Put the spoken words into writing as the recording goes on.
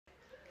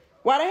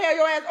Why the hell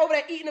your ass over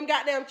there eating them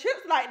goddamn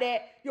chips like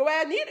that? Your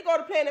ass need to go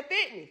to Planet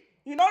Fitness.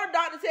 You know the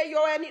doctor said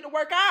your ass need to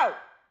work out.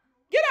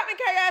 Get up and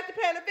carry your ass to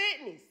Planet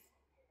Fitness.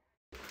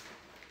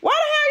 Why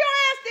the hell your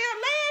ass still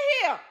laying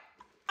here?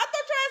 I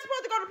thought your ass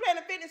supposed to go to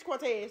Planet Fitness,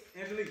 Cortez.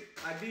 Angelique,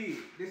 I did.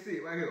 This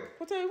it right here.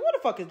 Cortez, what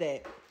the fuck is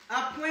that?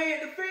 I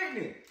planned the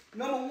fitness.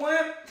 Number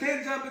 1,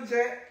 10 jumping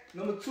jack.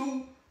 Number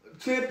 2,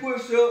 10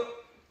 push-up.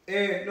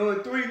 And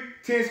number 3,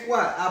 10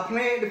 squat. I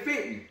planned the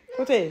fitness.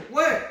 Cortez.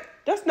 What?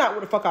 That's not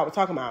what the fuck I was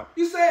talking about.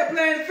 You said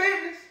Planet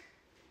Fitness?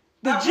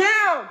 The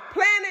gym.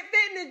 Planet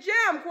Fitness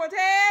gym,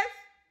 Cortez.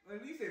 Well,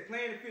 you said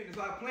Planet Fitness,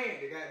 so I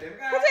planned it, goddamn.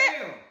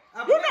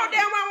 Cortez, you know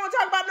damn well I want to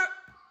talk about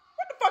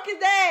what the fuck is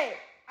that?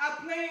 I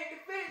planned the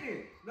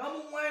fitness. Number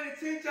 1,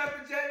 10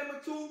 jumping jack. Number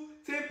 2,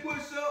 10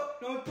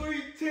 push-up. Number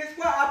 3, 10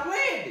 squat. I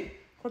planned it.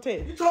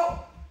 Cortez.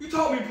 You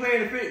told me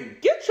Planet Fitness.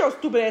 Get your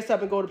stupid ass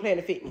up and go to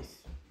Planet Fitness.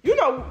 You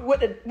know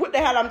what the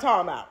hell I'm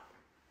talking about.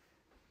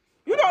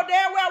 You know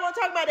damn well I want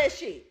to talk about that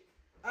shit.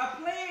 I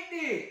planned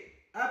it.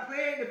 I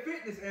planned the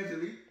fitness,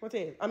 Angelique.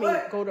 Cortez,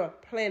 go to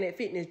Planet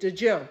Fitness, the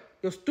gym.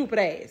 Your stupid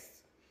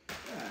ass. God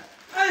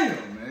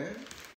damn, man.